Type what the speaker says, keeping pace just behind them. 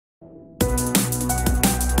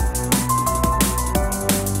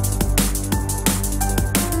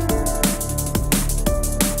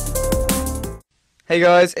Hey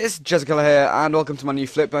guys, it's ZEZIMA here, and welcome to my new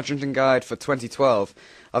flip merchanting guide for 2012.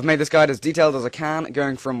 I've made this guide as detailed as I can,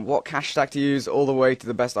 going from what cash stack to use all the way to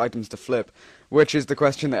the best items to flip, which is the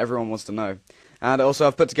question that everyone wants to know. And also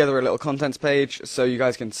I've put together a little contents page, so you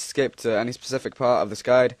guys can skip to any specific part of this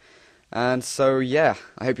guide. And so yeah,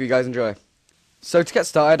 I hope you guys enjoy. So to get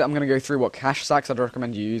started, I'm going to go through what cash stacks I'd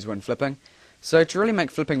recommend you use when flipping. So to really make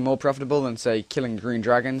flipping more profitable than, say, killing green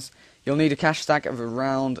dragons, you'll need a cash stack of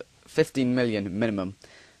around 15 million minimum.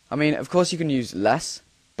 I mean, of course you can use less,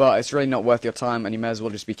 but it's really not worth your time and you may as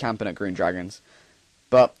well just be camping at green dragons.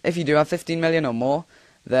 But if you do have 15 million or more,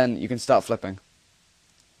 then you can start flipping.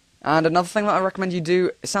 And another thing that I recommend you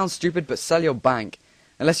do, it sounds stupid, but sell your bank,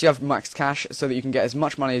 unless you have max cash, so that you can get as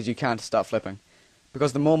much money as you can to start flipping.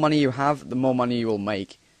 Because the more money you have, the more money you will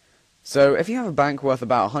make. So if you have a bank worth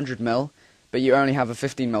about 100 mil, but you only have a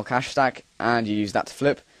 15 mil cash stack, and you use that to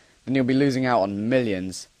flip, then you'll be losing out on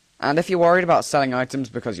millions. And if you're worried about selling items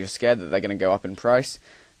because you're scared that they're going to go up in price,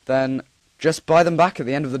 then just buy them back at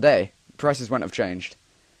the end of the day. Prices won't have changed.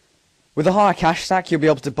 With a higher cash stack, you'll be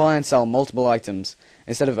able to buy and sell multiple items,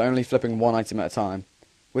 instead of only flipping one item at a time.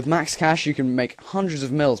 With max cash, you can make hundreds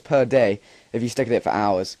of mils per day if you stick at it for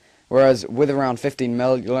hours, whereas with around 15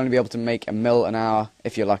 mil, you'll only be able to make a mil an hour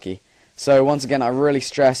if you're lucky. So once again, I really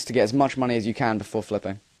stress to get as much money as you can before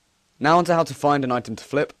flipping. Now onto how to find an item to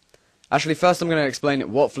flip. Actually, first I'm going to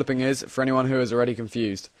explain what flipping is for anyone who is already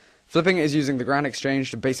confused. Flipping is using the Grand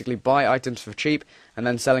Exchange to basically buy items for cheap and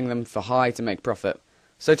then selling them for high to make profit.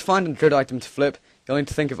 So to find a good item to flip, you'll need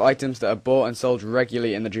to think of items that are bought and sold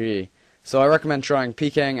regularly in the GE. So I recommend trying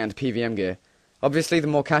PKING and PVM gear. Obviously, the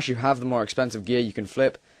more cash you have, the more expensive gear you can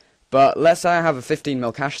flip. But let's say I have a 15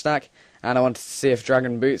 mil cash stack and I wanted to see if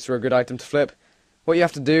dragon boots were a good item to flip. What you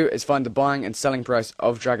have to do is find the buying and selling price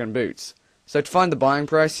of dragon boots. So to find the buying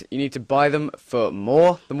price, you need to buy them for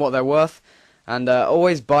more than what they're worth, and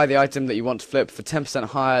always buy the item that you want to flip for 10%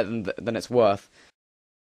 higher than it's worth.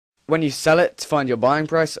 When you sell it to find your buying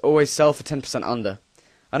price, always sell for 10% under.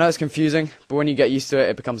 I know it's confusing, but when you get used to it,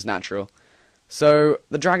 it becomes natural. So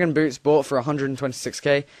the dragon boots bought for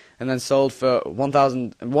 126k and then sold for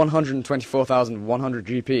 124,100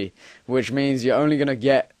 GP, which means you're only going to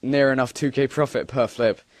get near enough 2k profit per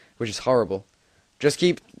flip, which is horrible. Just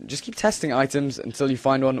keep testing items until you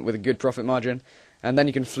find one with a good profit margin, and then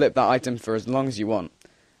you can flip that item for as long as you want.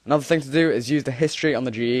 Another thing to do is use the history on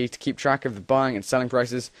the GE to keep track of the buying and selling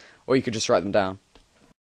prices, or you could just write them down.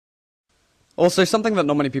 Also, something that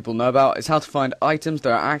not many people know about is how to find items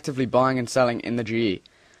that are actively buying and selling in the GE.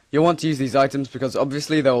 You'll want to use these items because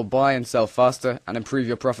obviously they will buy and sell faster and improve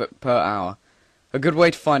your profit per hour. A good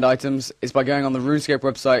way to find items is by going on the RuneScape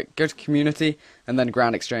website, go to Community, and then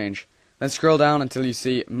Grand Exchange. Then scroll down until you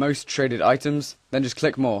see most traded items, then just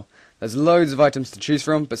click more. There's loads of items to choose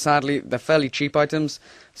from, but sadly they're fairly cheap items,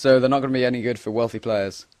 so they're not going to be any good for wealthy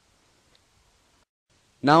players.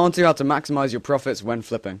 Now onto how to maximize your profits when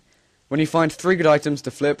flipping. When you find 3 good items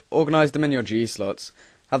to flip, organize them in your GE slots.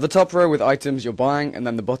 Have the top row with items you're buying, and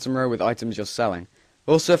then the bottom row with items you're selling.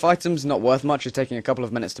 Also, if items not worth much are taking a couple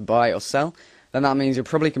of minutes to buy or sell, then that means you're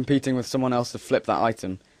probably competing with someone else to flip that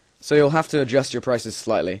item, so you'll have to adjust your prices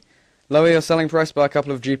slightly. Lower your selling price by a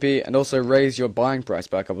couple of GP and also raise your buying price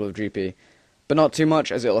by a couple of GP, but not too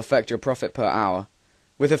much as it will affect your profit per hour.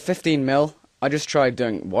 With a 15 mil, I just tried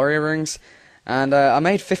doing warrior rings, and I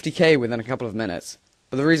made 50k within a couple of minutes.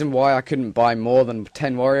 But the reason why I couldn't buy more than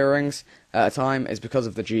 10 warrior rings at a time is because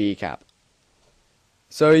of the GE cap.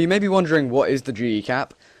 So you may be wondering, what is the GE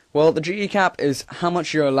cap? Well, the GE cap is how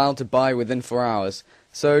much you're allowed to buy within 4 hours.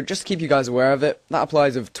 So just to keep you guys aware of it, that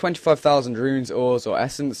applies of 25,000 runes, ores or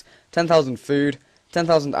essence, 10,000 food,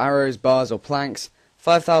 10,000 arrows, bars or planks,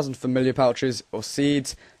 5,000 familiar pouches or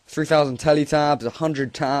seeds, 3,000 teletabs,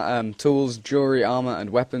 100 tools, jewelry, armor and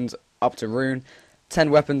weapons up to rune,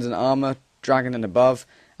 10 weapons and armor, dragon and above,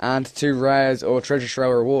 and 2 rares or treasure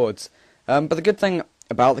trail rewards. But the good thing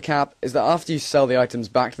about the cap is that after you sell the items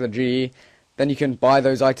back to the GE, then you can buy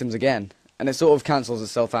those items again, and it sort of cancels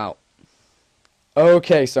itself out.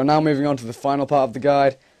 Okay, so now moving on to the final part of the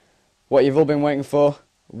guide, what you've all been waiting for,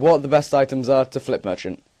 what the best items are to flip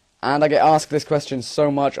merchant. And I get asked this question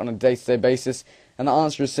so much on a day-to-day basis, and the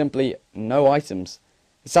answer is simply no items.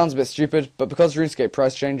 It sounds a bit stupid, but because RuneScape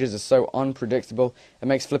price changes are so unpredictable, it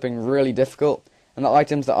makes flipping really difficult, and the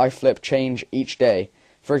items that I flip change each day.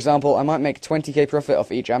 For example, I might make 20k profit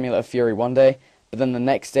off each Amulet of Fury one day, but then the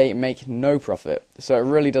next day make no profit, so it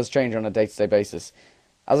really does change on a day-to-day basis.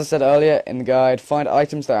 As I said earlier in the guide, find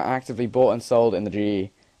items that are actively bought and sold in the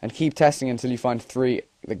GE, and keep testing until you find 3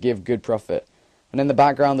 that give good profit. And in the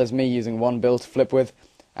background there's me using one build to flip with,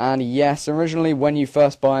 and yes, originally when you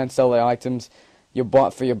first buy and sell the items,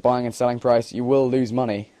 for your buying and selling price, you will lose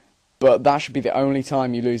money. But that should be the only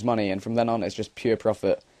time you lose money, and from then on it's just pure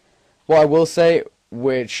profit. What I will say,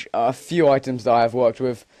 which are a few items that I have worked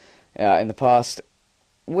with in the past,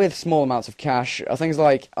 with small amounts of cash, are things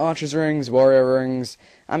like Archer's Rings, Warrior Rings,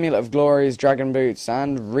 Amulet of Glories, Dragon Boots,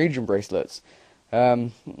 and Region Bracelets.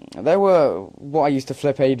 They were what I used to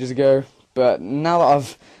flip ages ago, but now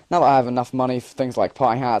that I have enough money for things like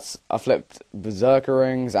party hats, I flipped Berserker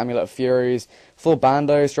Rings, Amulet of Furies, full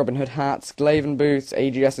bandos, Robin Hood hats, Glaven Boots,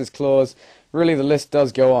 AGS's Claws. Really, the list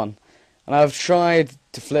does go on. And I've tried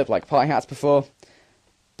to flip like party hats before,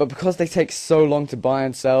 but because they take so long to buy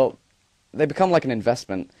and sell, they become like an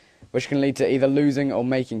investment, which can lead to either losing or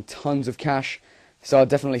making tons of cash, so I'll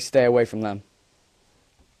definitely stay away from them.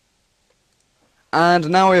 And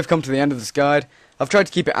now we have come to the end of this guide. I've tried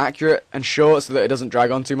to keep it accurate and short so that it doesn't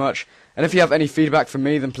drag on too much, and if you have any feedback from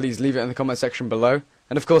me, then please leave it in the comment section below,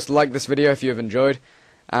 and of course like this video if you have enjoyed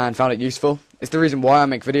and found it useful. It's the reason why I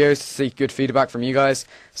make videos, to seek good feedback from you guys,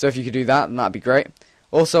 so if you could do that, then that'd be great.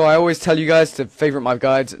 Also, I always tell you guys to favourite my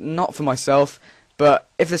guides, not for myself, but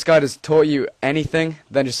if this guide has taught you anything,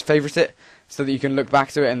 then just favourite it, so that you can look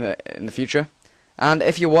back to it in the future. And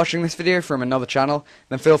if you're watching this video from another channel,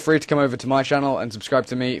 then feel free to come over to my channel and subscribe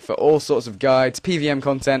to me for all sorts of guides, PVM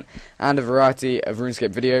content, and a variety of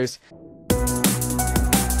RuneScape videos.